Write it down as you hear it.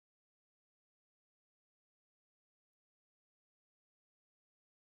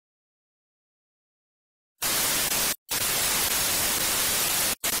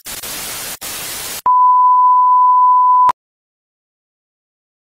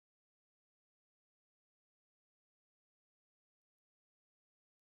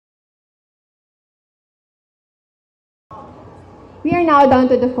We are now down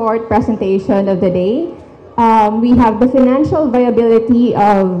to the fourth presentation of the day. We have the financial viability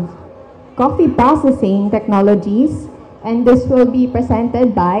of coffee processing technologies, and this will be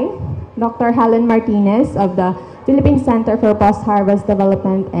presented by Dr. Helen Martinez of the Philippine Center for Post-Harvest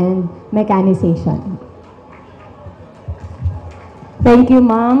Development and Mechanization. Thank you,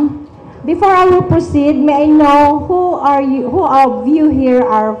 Ma'am. Before I will proceed, may I know who of you here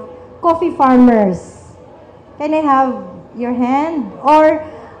are coffee farmers? Can I have your hand? Or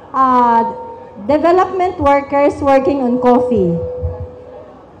development workers working on coffee?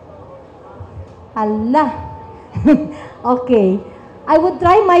 Allah. Okay. I would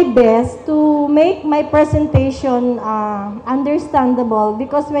try my best to make my presentation understandable,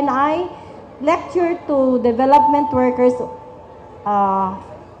 because when I lecture to development workers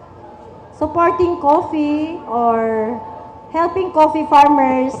supporting coffee or helping coffee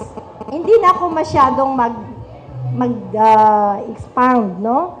farmers, hindi na ako masyadong mag-expound,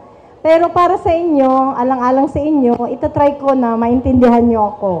 no? Pero para sa inyo, alang-alang sa inyo, itatry ko na maintindihan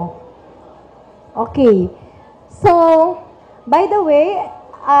nyo ako. Okay. So, by the way,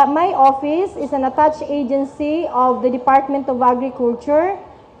 my office is an attached agency of the Department of Agriculture.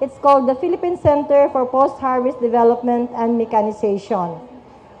 It's called the Philippine Center for Post-Harvest Development and Mechanization.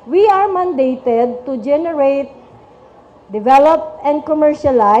 We are mandated to generate, develop, and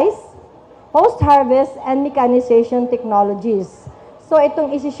commercialize post-harvest and mechanization technologies. So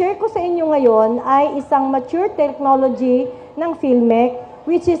itong isi-share ko sa inyo ngayon ay isang mature technology ng PhilMec,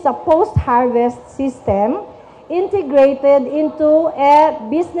 which is a post-harvest system integrated into a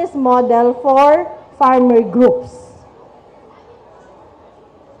business model for farmer groups.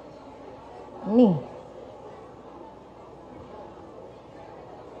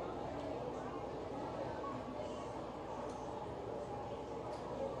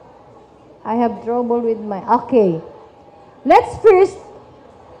 I have trouble with my... Okay. Let's first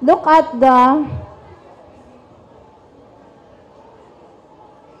look at the...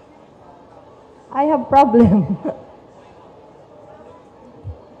 I have problem.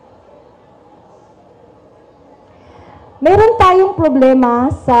 Meron tayong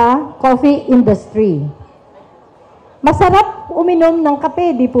problema sa coffee industry. Masarap uminom ng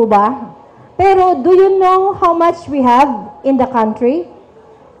kape, di po ba? Pero do you know how much we have in the country?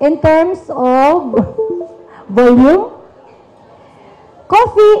 In terms of volume,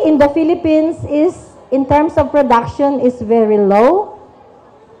 coffee in the Philippines is, in terms of production, is very low,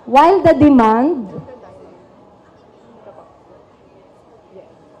 while the demand,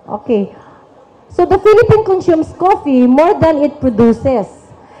 okay, so the Philippines consumes coffee more than it produces.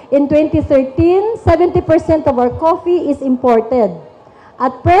 In 2013, 70% of our coffee is imported.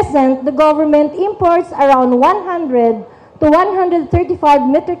 At present, the government imports around 100 to 135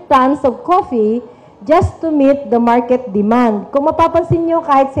 metric tons of coffee just to meet the market demand. Kung mapapansin nyo,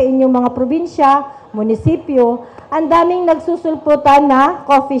 kahit sa inyong mga probinsya, munisipyo, ang daming nagsusulputan na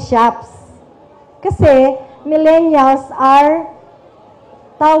coffee shops. Kasi millennials are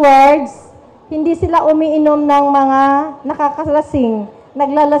towards, hindi sila umiinom ng mga nakakalasing,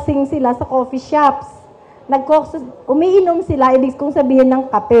 naglalasing sila sa coffee shops. Umiinom sila, ibig kong sabihin ng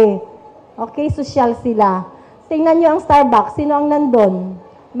kape. Okay, social sila. Tingnan nyo ang Starbucks. Sino ang nandun?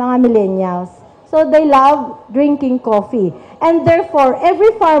 Mga millennials. So they love drinking coffee. And therefore,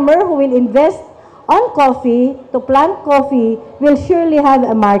 every farmer who will invest on coffee, to plant coffee, will surely have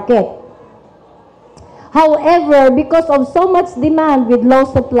a market. However, because of so much demand with low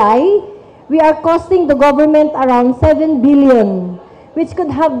supply, we are costing the government around 7 billion, which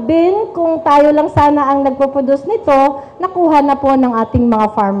could have been, kung tayo lang sana ang nagpo-produce nito, nakuha na po ng ating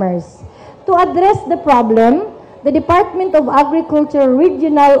mga farmers. To address the problem, the Department of Agriculture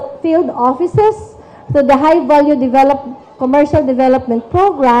Regional Field Offices, through the High Value Commercial Development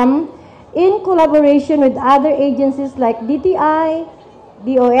Program, in collaboration with other agencies like DTI,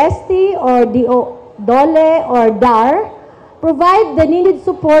 DOST, or DOLE, or DAR, provide the needed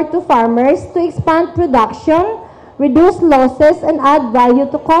support to farmers to expand production, reduce losses, and add value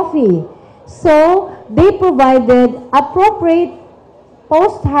to coffee. So, they provided appropriate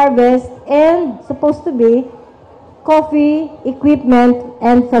post-harvest and supposed to be coffee equipment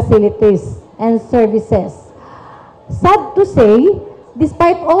and facilities and services. Sad to say,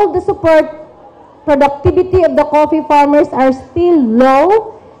 despite all the support, productivity of the coffee farmers are still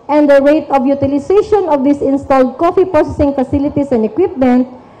low, and the rate of utilization of these installed coffee processing facilities and equipment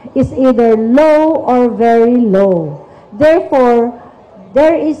is either low or very low. Therefore,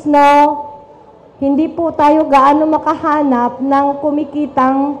 there is hindi po tayo gaano makahanap ng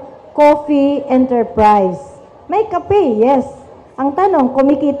kumikitang coffee enterprise. May kape, yes. Ang tanong,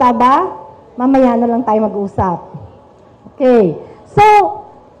 kumikita ba? Mamaya na lang tayo mag-usap. Okay. So,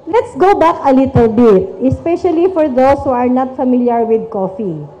 let's go back a little bit, especially for those who are not familiar with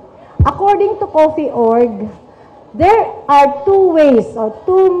coffee. According to Coffee.org, there are two ways or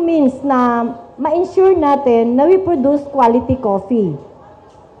two means na ma-ensure natin na we produce quality coffee.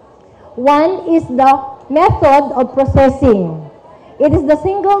 One is the method of processing. It is the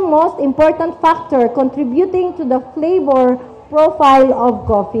single most important factor contributing to the flavor profile of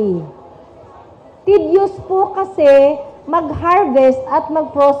coffee. Tedious po kasi mag-harvest at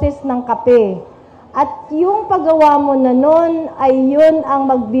mag-process ng kape. At yung paggawa mo na nun ay yun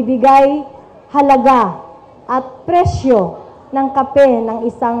ang magbibigay halaga at presyo ng kape ng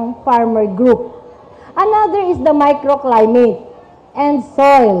isang farmer group. Another is the microclimate and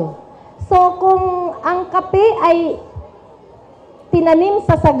soil. So kung ang kape ay tinanim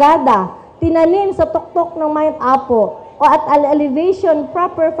sa sagada, tinanim sa tuktok ng Mount Apo, o at an elevation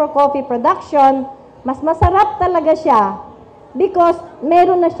proper for coffee production, mas masarap talaga siya because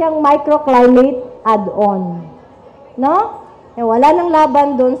meron na siyang microclimate add-on. No? Wala nang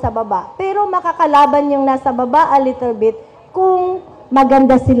laban doon sa baba. Pero makakalaban yung nasa baba a little bit kung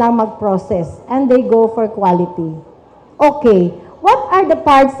maganda silang mag-process and they go for quality. Okay, what are the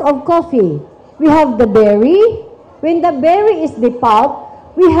parts of coffee? We have the berry. When the berry is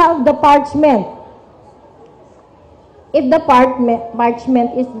depulped, we have the parchment. If the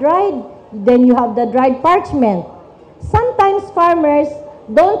parchment is dried, then you have the dried parchment. Sometimes farmers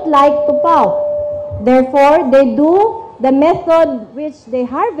don't like to pulp. Therefore, they do the method which they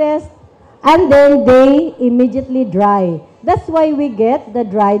harvest and then they immediately dry. That's why we get the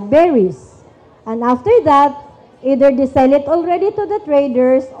dried berries. And after that, either they sell it already to the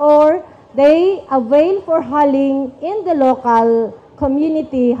traders or they avail for hulling in the local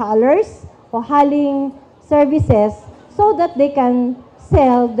community hullers or hulling services so that they can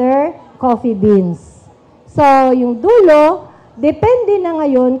sell their coffee beans. So, yung dulo, depende na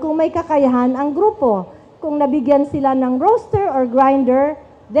ngayon kung may kakayahan ang grupo. Kung nabigyan sila ng roaster or grinder,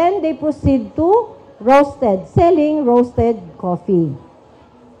 then they proceed to roasted, selling roasted coffee.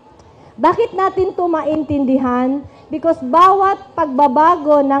 Bakit natin ito maintindihan? Because bawat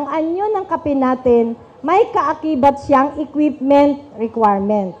pagbabago ng anyo ng kape natin, may kaakibat siyang equipment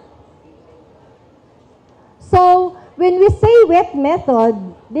requirement. So, when we say wet method,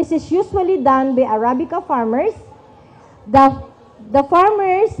 this is usually done by Arabica farmers. The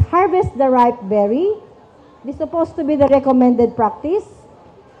farmers harvest the ripe berry. This is supposed to be the recommended practice.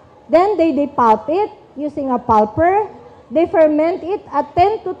 Then they depulp it using a pulper. They ferment it at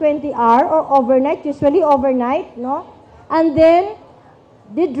 10 to 20 hours or overnight, usually overnight, no? And then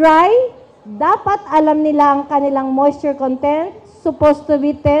they dry. Dapat alam nila ang kanilang moisture content. Supposed to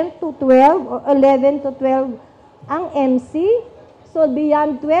be 10 to 12 or 11 to 12 ang MC. So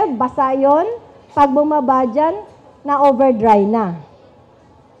beyond 12, basa yun. Pag bumaba dyan, na overdry na.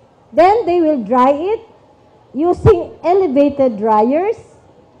 Then they will dry it using elevated dryers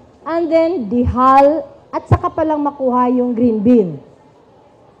and then dehull at saka palang makuha yung green bean.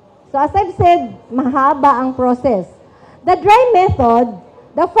 So as I've said, mahaba ang process. The dry method,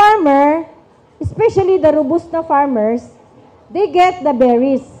 the farmer, especially the robusta farmers, they get the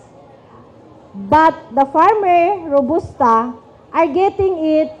berries. But the farmer robusta are getting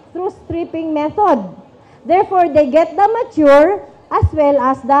it through stripping method. Therefore, they get the mature as well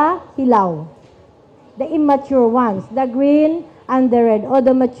as the hilaw. The immature ones, the green and the red, or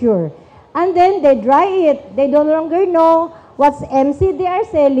the mature. And then they dry it. They no longer know what's MC they are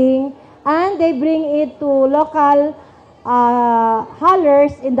selling, and they bring it to local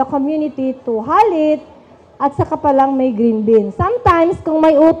hullers in the community to hull it, at saka palang may green bean. Sometimes, kung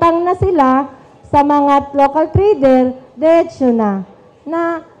may utang na sila sa mga local trader, diretso na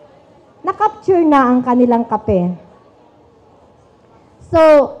na-capture na ang kanilang kape. So,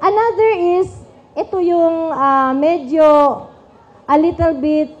 another is, ito yung medyo a little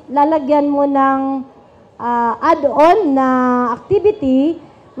bit, lalagyan mo ng add-on na activity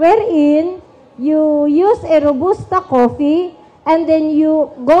wherein you use a Robusta coffee and then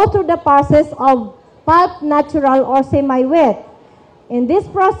you go through the process of pulp, natural, or semi-wet. In this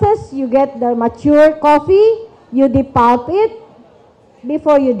process, you get the mature coffee, you depulp it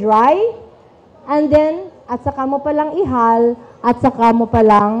before you dry, and then, at saka mo palang ihal, at saka mo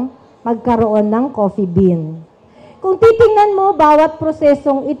palang magkaroon ng coffee bean. Kung titingnan mo, bawat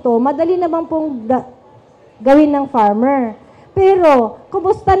prosesong ito, madali naman pong gawin ng farmer. Pero,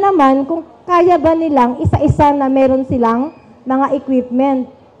 kumusta naman kung kaya ba nilang isa-isa na meron silang mga equipment?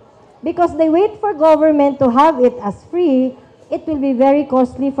 Because they wait for government to have it as free, it will be very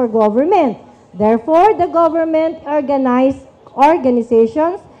costly for government. Therefore, the government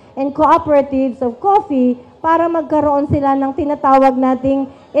organizations and cooperatives of coffee para magkaroon sila ng tinatawag nating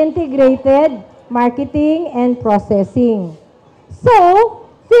integrated marketing and processing. So,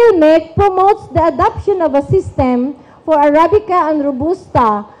 PhilMec promotes the adoption of a system for Arabica and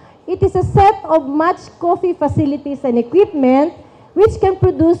Robusta. It is a set of matched coffee facilities and equipment which can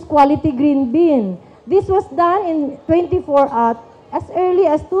produce quality green bean. This was done in as early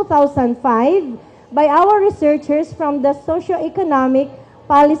as 2005 by our researchers from the Socio-Economic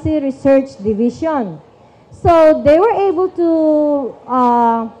Policy Research Division. So, they were able to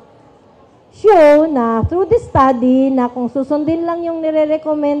show na through this study na kung susundin lang yung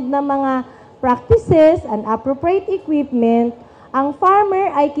nire-recommend na mga practices and appropriate equipment, ang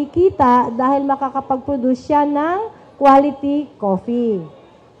farmer ay kikita dahil makakapag-produce siya ng quality coffee.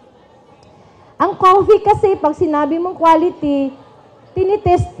 Ang coffee kasi, pag sinabi mong quality,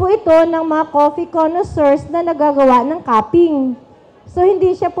 tinitest po ito ng mga coffee connoisseurs na nagagawa ng cupping. So,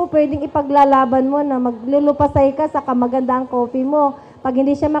 hindi siya po pwedeng ipaglalaban mo na maglulupasay ka sa kamagandang coffee mo. Pag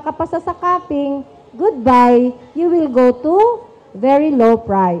hindi siya makapasa sa cupping, goodbye, you will go to very low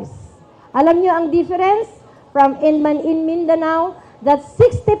price. Alam nyo ang difference from in Mindanao, that's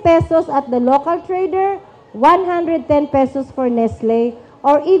 60 pesos at the local trader, 110 pesos for Nestle,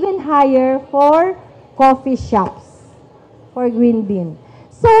 or even higher for coffee shops for green bean.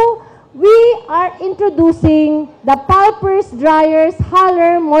 So, we are introducing the pulpers, dryers,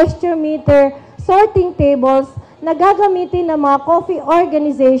 huller, moisture meter, sorting tables na gagamitin ng mga coffee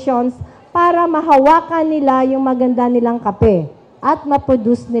organizations para mahawakan nila yung maganda nilang kape at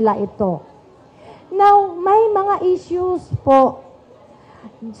ma-produce nila ito. Now, may mga issues po.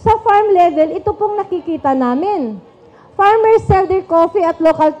 Sa farm level, ito pong nakikita namin. Farmers sell their coffee at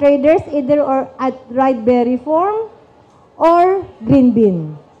local traders either or at dried berry form or green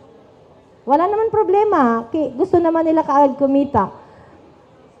bean. Wala naman problema. Gusto naman nila kaagad kumita.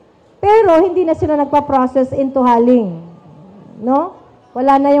 Pero hindi na sila nagpa-process into haling. No?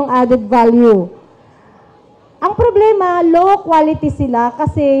 Wala na yung added value. Ang problema, low quality sila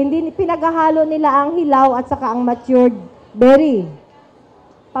kasi hindi pinaghahalo nila ang hilaw at saka ang matured berry.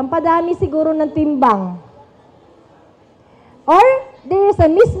 Pampadami siguro ng timbang. Or there is a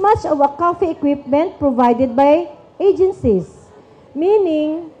mismatch of a coffee equipment provided by agencies.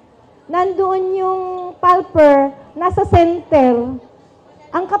 Meaning, nandoon yung pulper nasa center,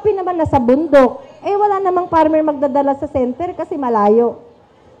 ang kape naman nasa bundok. Eh, wala namang farmer magdadala sa center kasi malayo.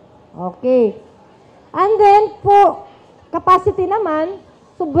 Okay. And then, po, capacity naman,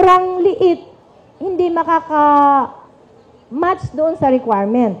 sobrang liit. Hindi makaka-match doon sa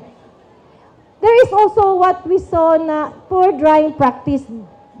requirement. There is also what we saw na poor drying practice.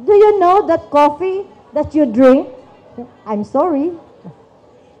 Do you know that coffee that you drink, I'm sorry,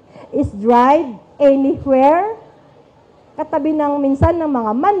 is dried anywhere? Katabi ng minsan ng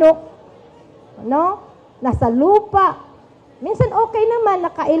mga manok, no? Nasa lupa. Minsan okay naman,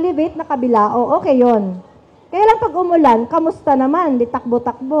 naka-elevate, nakabilao, okay yon. Kaya lang pag umulan, kamusta naman? Di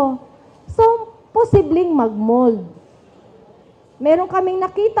takbo-takbo. So, posibleng mag-mold. Meron kaming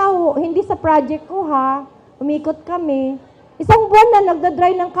nakita, hindi sa project ko ha, umikot kami. Isang buwan na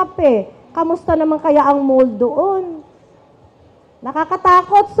nagda-dry ng kape. Kamusta naman kaya ang mold doon?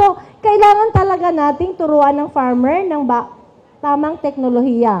 Nakakatakot. So, kailangan talaga nating turuan ng farmer ng tamang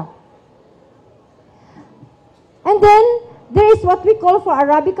teknolohiya. And then, there is what we call for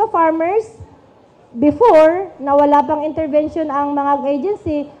Arabica farmers. Before, na wala pang intervention ang mga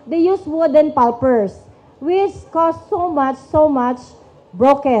agency, they use wooden pulpers, which cause so much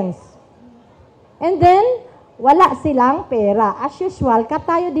brokens. And then, wala silang pera. As usual,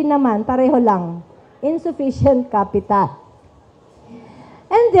 katayo din naman, pareho lang. Insufficient capital.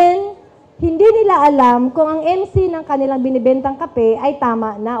 And then, hindi nila alam kung ang MC ng kanilang binibentang kape ay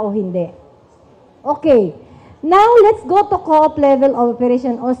tama na o hindi. Okay. Now, let's go to co-op level of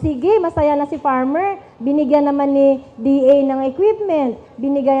operation. O sige, masaya na si farmer. Binigyan naman ni DA ng equipment.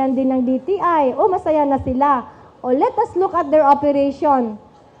 Binigyan din ng DTI. O, masaya na sila. O, let us look at their operation.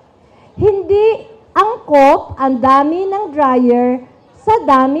 Hindi angkop ang dami ng dryer sa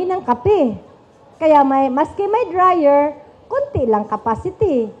dami ng kape. Kaya maski may dryer, konti lang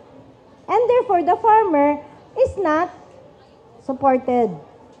capacity. And therefore, the farmer is not supported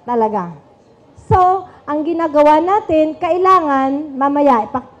talaga. So, ang ginagawa natin, kailangan, mamaya,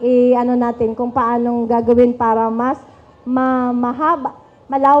 ano natin kung paanong gagawin para mas mahaba,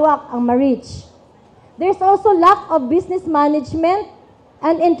 malawak ang ma-reach. There's also lack of business management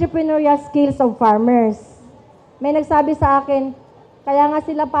and entrepreneurial skills of farmers. May nagsabi sa akin, kaya nga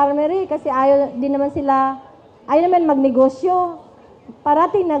sila farmer kasi ayaw naman magnegosyo.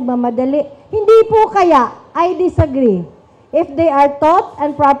 Parating nagmamadali. Hindi po kaya, I disagree. If they are taught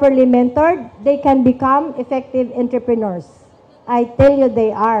and properly mentored, they can become effective entrepreneurs. I tell you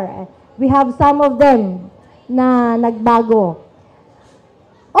they are. We have some of them na nagbago.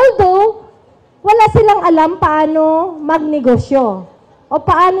 Although, wala silang alam paano magnegosyo o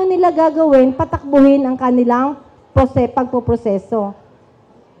paano nila gagawin, patakbuhin ang kanilang pagpoproseso.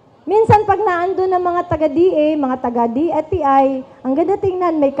 Minsan, pag naando ng mga taga-DA, mga taga-DTI, ang ganda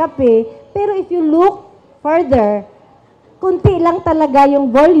tingnan, may kape, pero if you look further, kunti lang talaga yung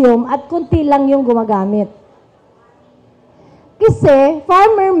volume at kunti lang yung gumagamit. Kasi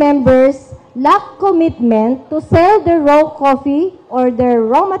farmer members lack commitment to sell their raw coffee or their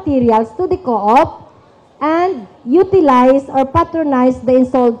raw materials to the co-op and utilize or patronize the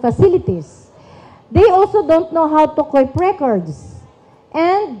installed facilities. They also don't know how to keep records.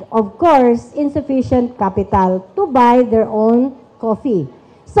 And, of course, insufficient capital to buy their own coffee.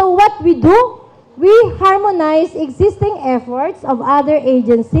 So what we do, we harmonize existing efforts of other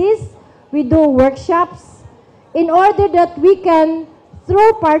agencies. We do workshops in order that we can,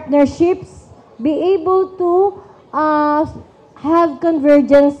 through partnerships, be able to have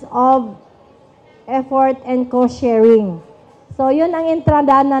convergence of effort and cost-sharing. So, yun ang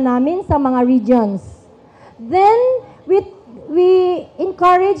entrada na namin sa mga regions. Then, we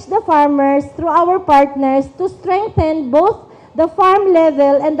encourage the farmers through our partners to strengthen both the farm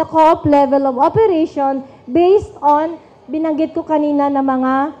level and the co-op level of operation based on, binanggit ko kanina na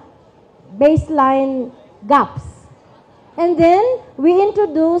mga baseline gaps. And then, we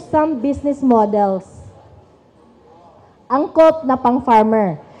introduce some business models. Angkop na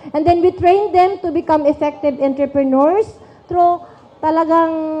pang-farmer. And then, we train them to become effective entrepreneurs through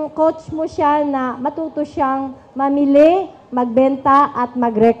talagang coach mo siya na matuto siyang mamili, magbenta at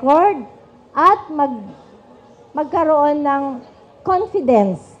mag-record at magkaroon ng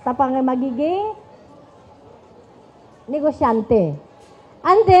confidence tapang magiging negosyante.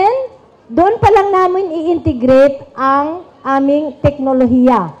 And then, doon pa lang namin i-integrate ang aming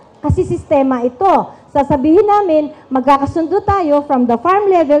teknolohiya. Kasi sistema ito. Sasabihin namin, magkakasundo tayo from the farm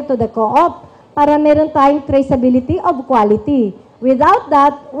level to the co-op para meron tayong traceability of quality. Without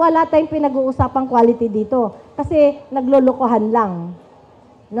that, wala tayong pinag-uusapang quality dito. Kasi naglolokohan lang.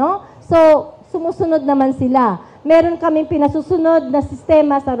 No? So, sumusunod naman sila. Meron kaming pinasusunod na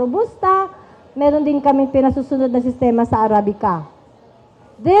sistema sa Robusta. Meron din kaming pinasusunod na sistema sa Arabica.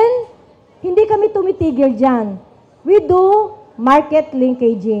 Then, hindi kami tumitigil dyan. We do market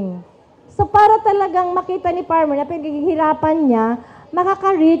linkaging. So, para talagang makita ni farmer na pinaghihirapan niya,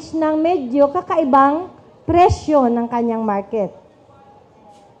 makaka-reach ng medyo kakaibang presyo ng kanyang market.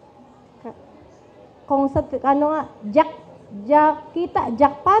 Kung sa,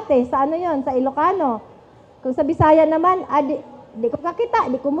 jackpate, sa ano yon sa Ilocano. Kung sa Bisaya naman, di ko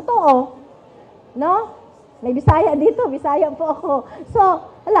kakita, di ko mutuo. No? May Bisaya dito, Bisaya po ako. So,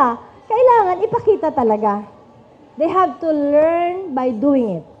 kailangan ipakita talaga. They have to learn by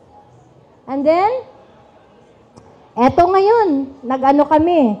doing it. And then, eto ngayon, nag-ano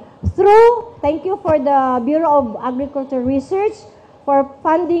kami. Thank you for the Bureau of Agriculture Research for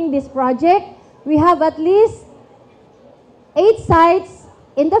funding this project. We have at least 8 sites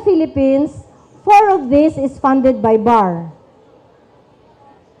in the Philippines. 4 of this is funded by BAR.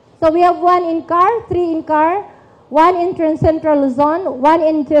 So we have 1 in CAR, 3 in CAR, 1 in Central Luzon, 1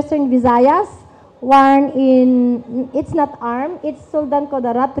 in Western Visayas, 1 in, it's not ARM, it's Soldan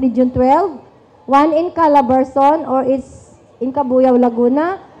Codarat, Region 12, 1 in Calabarzon, or it's in Cabuyao,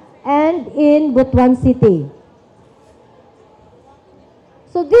 Laguna, and in Butuan City.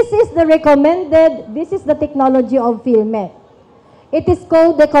 So this is the technology of FieldMet. It is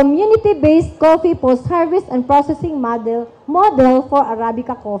called the Community-Based Coffee Post-Harvest and Processing Model for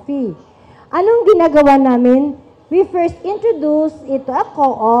Arabica Coffee. Anong ginagawa namin? We first introduce it to a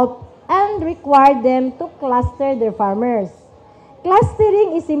co-op and require them to cluster their farmers.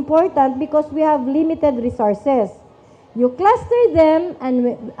 Clustering is important because we have limited resources. You cluster them,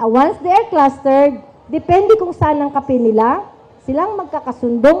 and once they are clustered, depende kung saan ang kape nila, silang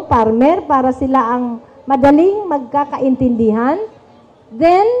magkakasundong farmer para sila ang madaling magkakaintindihan.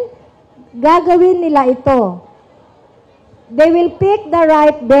 Then, gagawin nila ito. They will pick the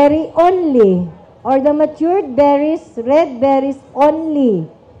ripe berry only, or the matured berries, red berries only.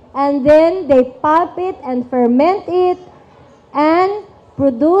 And then, they pulp it and ferment it and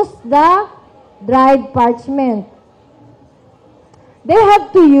produce the dried parchment. They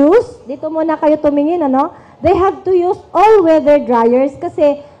have to use, dito muna kayo tumingin, They have to use all-weather dryers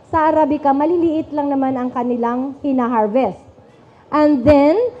kasi sa Arabica, maliliit lang naman ang kanilang hina-harvest. And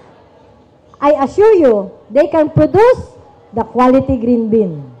then, I assure you, they can produce the quality green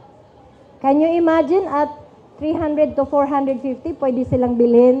bean. Can you imagine at 300 to 450, pwede silang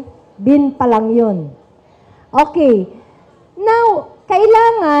bilhin. Bin pa lang yun. Okay. Now,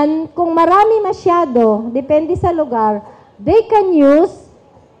 kailangan, kung marami masyado, depende sa lugar, they can use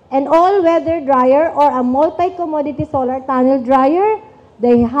an all-weather dryer or a multi-commodity solar panel dryer.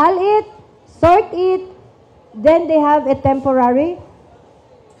 They hull it, sort it, then they have a temporary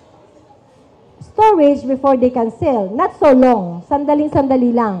storage before they can sell. Not so long.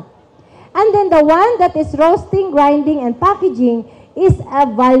 Sandaling-sandali lang. And then the one that is roasting, grinding, and packaging is a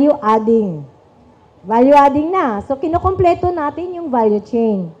value-adding. Value-adding na. So, kinukompleto natin yung value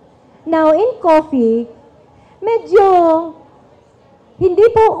chain. Now, in coffee, medyo hindi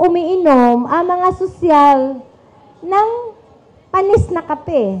po umiinom ang mga sosyal ng panis na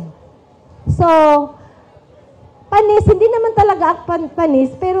kape. So, panis, hindi naman talaga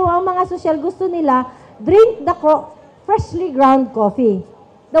panis, pero ang mga sosyal gusto nila, drink the freshly ground coffee.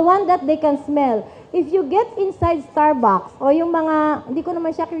 The one that they can smell. If you get inside Starbucks, o yung mga, hindi ko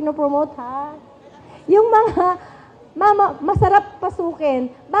naman siya kino-promote ha, yung mga masarap pasukin.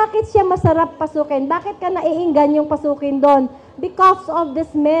 Bakit siya masarap pasukin? Bakit ka naiinggan yung pasukin doon? Because of the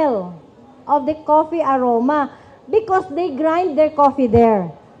smell of the coffee aroma. Because they grind their coffee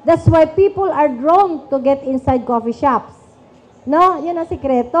there. That's why people are drawn to get inside coffee shops. No? Yun ang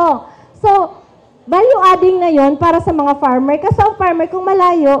sikreto. So, value-adding na yon para sa mga farmer. Kasi ang farmer, kung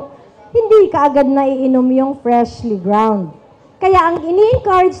malayo, hindi ka agad na iinom yung freshly ground. Kaya ang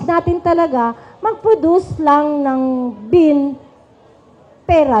ini-encourage natin talaga, mag-produce lang ng bean,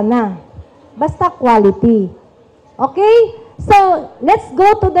 pera na. Basta quality. Okay? So, let's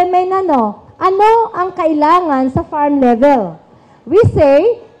go to the main ano. Ano ang kailangan sa farm level? We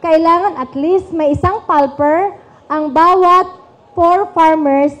say, kailangan at least may isang pulper ang bawat 4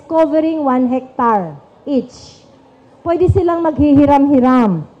 farmers covering 1 hectare each. Pwede silang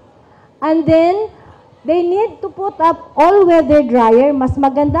maghihiram-hiram. And then, they need to put up all-weather dryer. Mas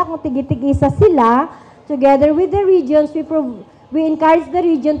maganda kung tigi-tig-isa sila. Together with the regions, we encourage the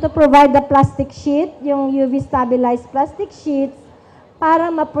region to provide the plastic sheet, yung UV-stabilized plastic sheets,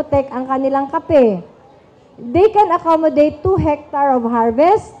 para ma-protect ang kanilang kape. They can accommodate 2 hectare of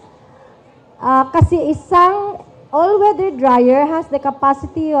harvest. Kasi isang all-weather dryer has the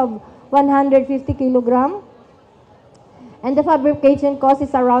capacity of 150 kilogram. And the fabrication cost is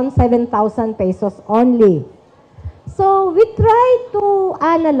around 7,000 pesos only. So, we try to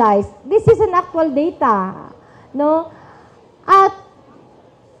analyze. This is an actual data. No? At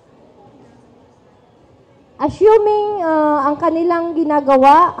assuming ang kanilang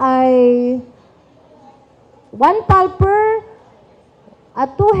ginagawa ay 1 pulper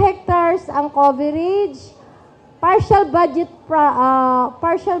at 2 hectares ang coverage, partial budget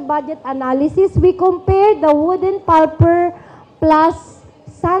analysis, we compare the wooden pulper plus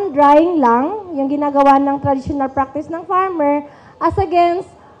sun drying lang, yung ginagawa ng traditional practice ng farmer, as against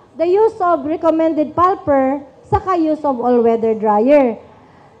the use of recommended pulper saka use of all-weather dryer.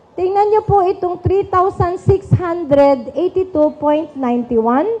 Tingnan nyo po itong 3,682.91.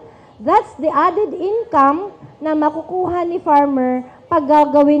 That's the added income na makukuha ni farmer pag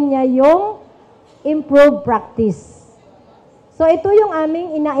gagawin niya yung improved practice. So, ito yung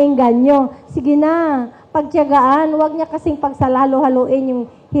aming inaingganyo. Sige na, pagtiyagaan, huwag niya kasing pagsalalo-haluin yung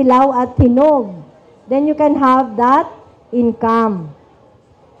hilaw at hinog. Then you can have that income.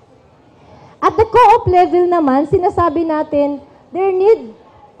 At the co-op level naman, sinasabi natin,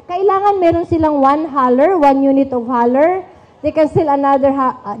 kailangan meron silang 1 huller, 1 unit of huller. They can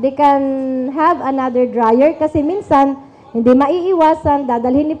have another dryer kasi minsan, hindi maiiwasan,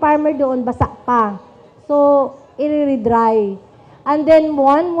 dadalhin ni farmer doon, basa pa. So, i-redry. And then,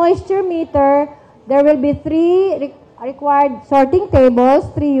 1 moisture meter, there will be 3 required sorting tables,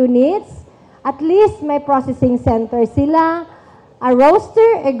 3 units. At least may processing center sila, a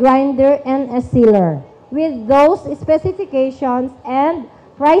roaster, a grinder, and a sealer. With those specifications and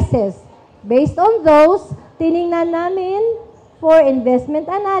prices. Based on those, tiningnan namin for investment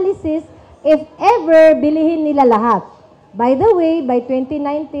analysis if ever bilihin nila lahat. By the way, by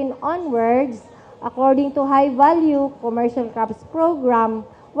 2019 onwards, according to High Value Commercial Crops Program,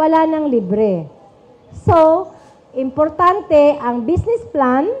 wala nang libre. So, importante ang business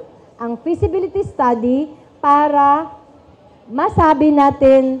plan, ang feasibility study para masabi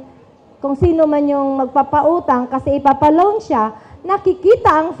natin kung sino man yung magpapautang kasi ipapaloan siya,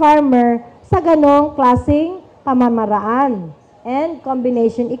 nakikita ang farmer sa ganong klaseng pamamaraan and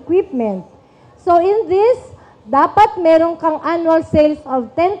combination equipment. So, in this, dapat meron kang annual sales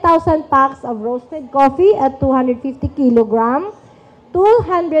of 10,000 packs of roasted coffee at 250 kilogram.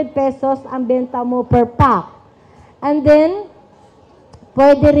 200 pesos ang benta mo per pack. And then,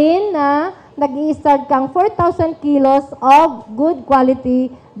 pwede rin na nag-i-start kang 4,000 kilos of good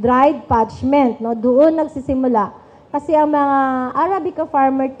quality dried parchment. No? Doon nagsisimula. Kasi ang mga Arabica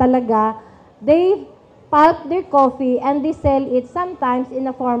farmer talaga, they pulp their coffee and they sell it sometimes in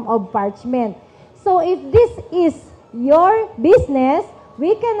a form of parchment. So if this is your business,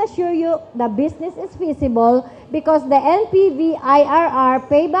 we can assure you the business is feasible because the NPV,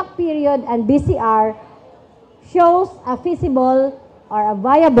 IRR, payback period, and BCR shows a feasible or a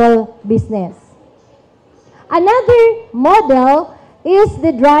viable business. Another model is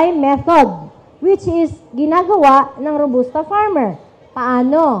the dry method, which is ginagawa ng Robusta farmer.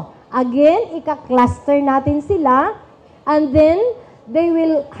 Paano? Again, ika-cluster natin sila and then they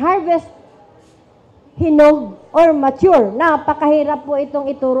will harvest hinog or mature. Napakahirap po itong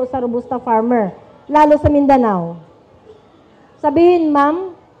ituro sa Robusta farmer, lalo sa Mindanao. Sabihin,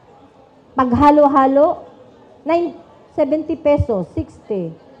 ma'am, paghalo-halo, 70 pesos,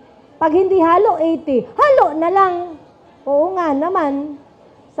 60. Pag hindi halo, 80. Halo na lang. Oo nga naman,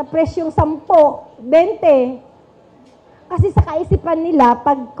 sa presyong 10, 20. Kasi sa kaisipan nila,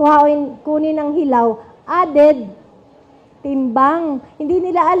 pag kunin ng hilaw, added, timbang.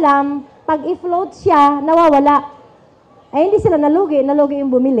 Hindi nila alam, pag i-float siya, nawawala. Hindi sila nalugi yung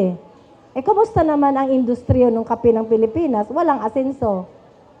bumili. Kumusta naman ang industriya ng kape ng Pilipinas? Walang asenso.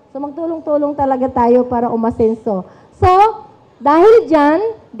 So, magtulong-tulong talaga tayo para umasenso. So, dahil dyan,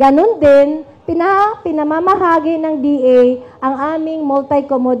 ganun din, pinamamahagi ng DA ang aming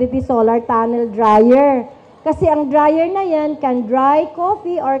multi-commodity solar tunnel dryer. Kasi ang dryer na yan can dry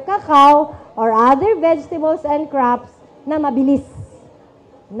coffee or cacao or other vegetables and crops na mabilis.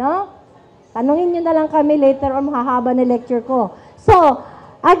 No? Tanungin nyo na lang kami later or mahahaba na lecture ko. So,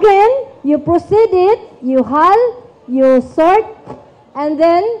 again, you proceed it, you hull, you sort, and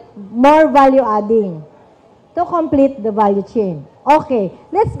then more value adding to complete the value chain. Okay,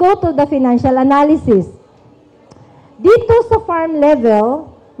 let's go to the financial analysis. Dito sa farm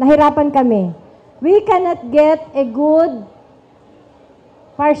level, nahirapan kami. We cannot get a good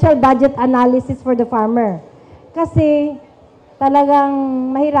partial budget analysis for the farmer. Kasi talagang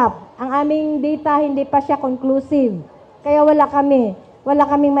mahirap. Ang aming data hindi pa siya conclusive. Kaya wala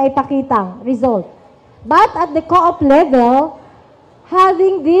kaming maipakitang result. But at the co-op level,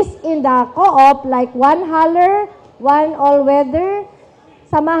 having this in the co-op like one huller, one all-weather,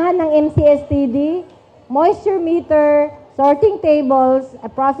 samahan ng MCSTD, moisture meter, sorting tables, a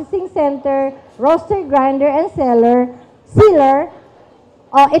processing center, roaster grinder, and sealer,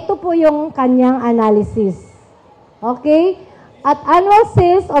 ito po yung kanyang analysis. Okay? At annual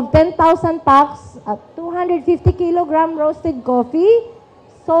sales of 10,000 packs at 250 kilogram roasted coffee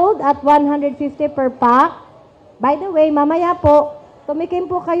sold at 150 per pack. By the way, mamaya po, tumikim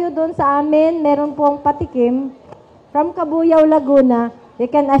po kayo doon sa amin. Meron pong patikim from Cabuyao, Laguna. They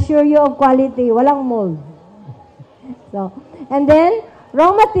can assure you of quality. Walang mold. So, and then,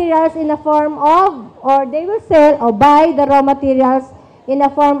 raw materials in a form of, or they will sell or buy the raw materials in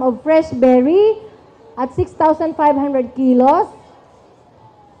a form of fresh berry at 6,500 kilos.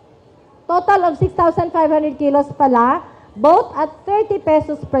 Total of 6,500 kilos pala, both at 30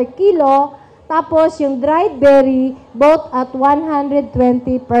 pesos per kilo, tapos yung dried berry, both at 120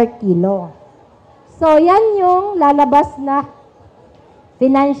 per kilo. So, yan yung lalabas na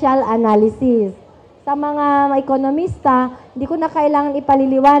financial analysis. Sa mga ekonomista, hindi ko na kailangan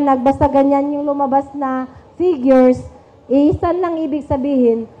ipaliliwanag, basta ganyan yung lumabas na figures, isan lang ibig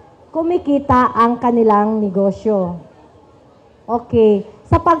sabihin, kumikita ang kanilang negosyo. Okay.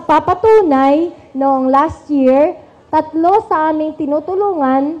 Sa pagpapatunay, noong last year, 3 sa aming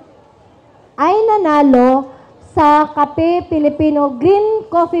tinutulungan ay nanalo sa Kape Filipino Green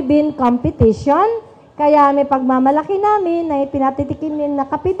Coffee Bean Competition. Kaya may pagmamalaki namin na pinatitikim na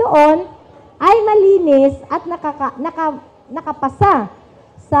kape doon ay malinis at nakapasa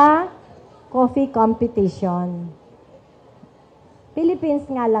sa coffee competition. Philippines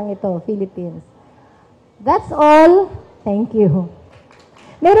nga lang ito, Philippines. That's all. Thank you.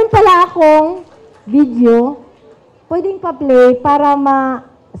 Meron pala akong video, pwedeng pa-play para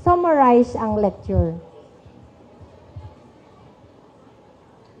ma-summarize ang lecture.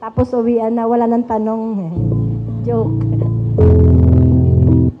 Tapos uwian na, wala nang tanong. Joke.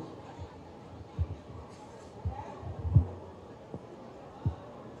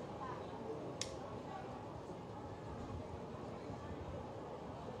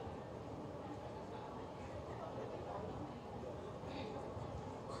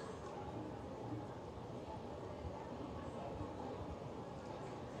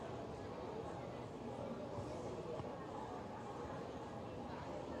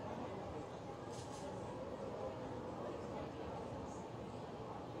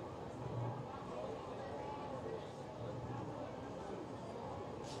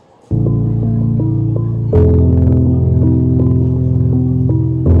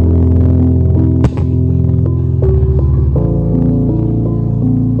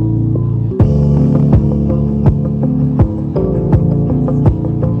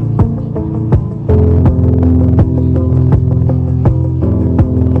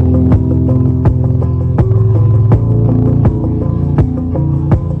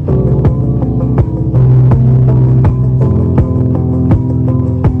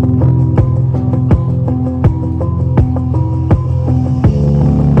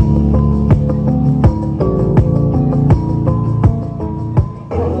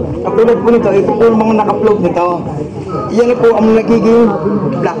 Katulad po nito, ito po yung mga naka-float nito. Yan po ang nagiging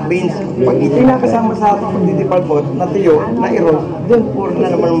black beans. Pag ito nakasama sa ating pagtitipal po, natuyo, na-erode, doon po na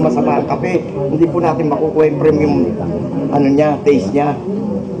naman masama ang kape. Hindi po natin makukuha yung premium taste niya.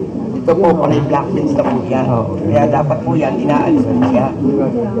 Ito po, panay black beans na po yan. Kaya dapat po yan, inaalis po siya.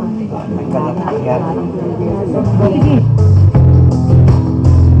 May kalat po yan.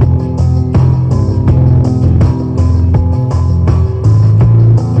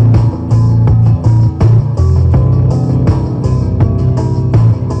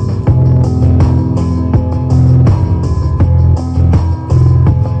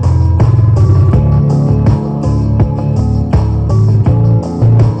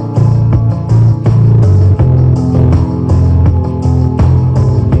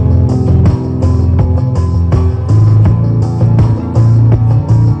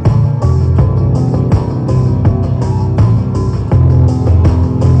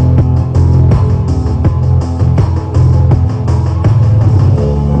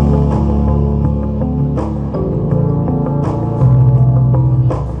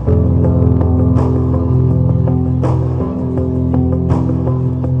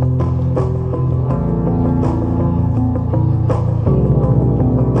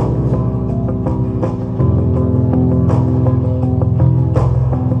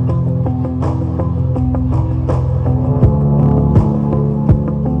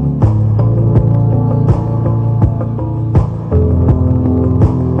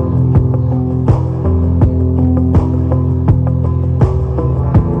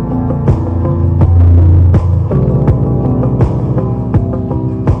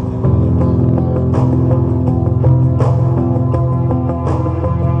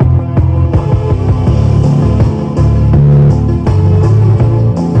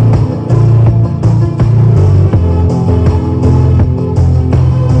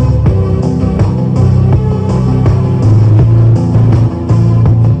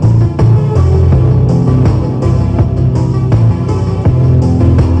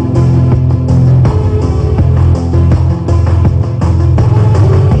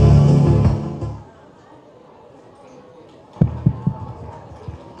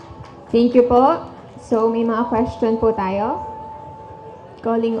 Thank you po. So, may mga question po tayo.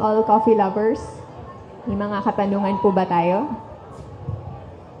 Calling all coffee lovers. May mga katanungan po ba tayo?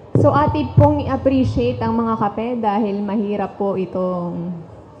 So, atin pong i-appreciate ang mga kape dahil mahirap po itong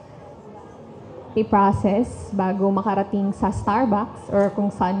i-process bago makarating sa Starbucks or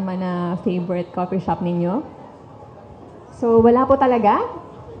kung saan man na favorite coffee shop ninyo. So, wala po talaga?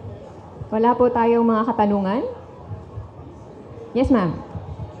 Wala po tayong mga katanungan? Yes, ma'am.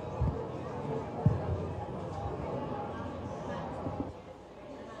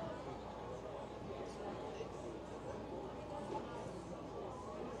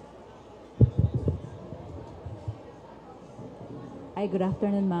 Hi, good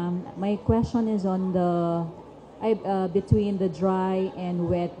afternoon, ma'am. My question is on the between the dry and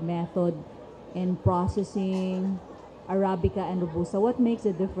wet method in processing Arabica and Robusta. What makes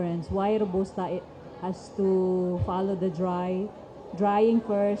the difference? Why Robusta has to follow the drying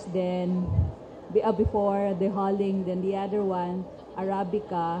first, then before the hulling, then the other one,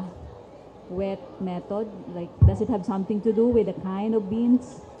 Arabica, wet method? Like, does it have something to do with the kind of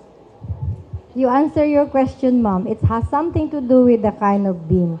beans? You answer your question, ma'am. It has something to do with the kind of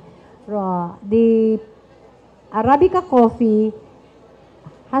bean. The Arabica coffee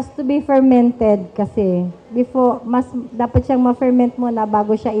has to be fermented kasi mas dapat siyang ma-ferment muna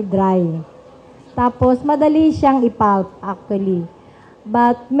bago siya i-dry. Tapos madali siyang i-pulp actually.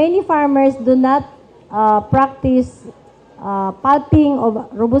 But many farmers do not practice pulping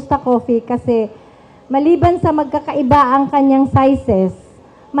of Robusta coffee kasi maliban sa magkakaiba ang kanyang sizes,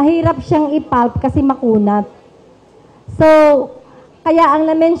 mahirap siyang i-pulp kasi makunat. So, kaya ang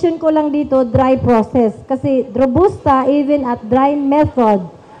na-mention ko lang dito, dry process. Kasi Robusta, even at dry method,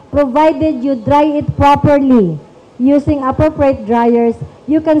 provided you dry it properly, using appropriate dryers,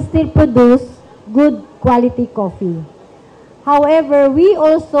 you can still produce good quality coffee. However, we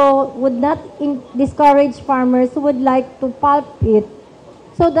also would not discourage farmers who would like to pulp it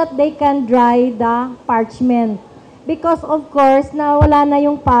so that they can dry the parchment. Because of course, na wala na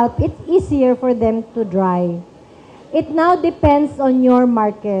yung pulp, it's easier for them to dry. It now depends on your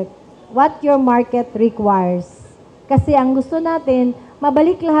market, what your market requires. Kasi ang gusto natin,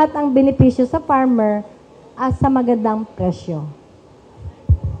 mabalik lahat ang benepisyo sa farmer sa magandang presyo.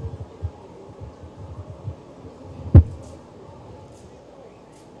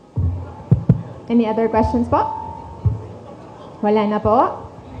 Any other questions po? Wala na po?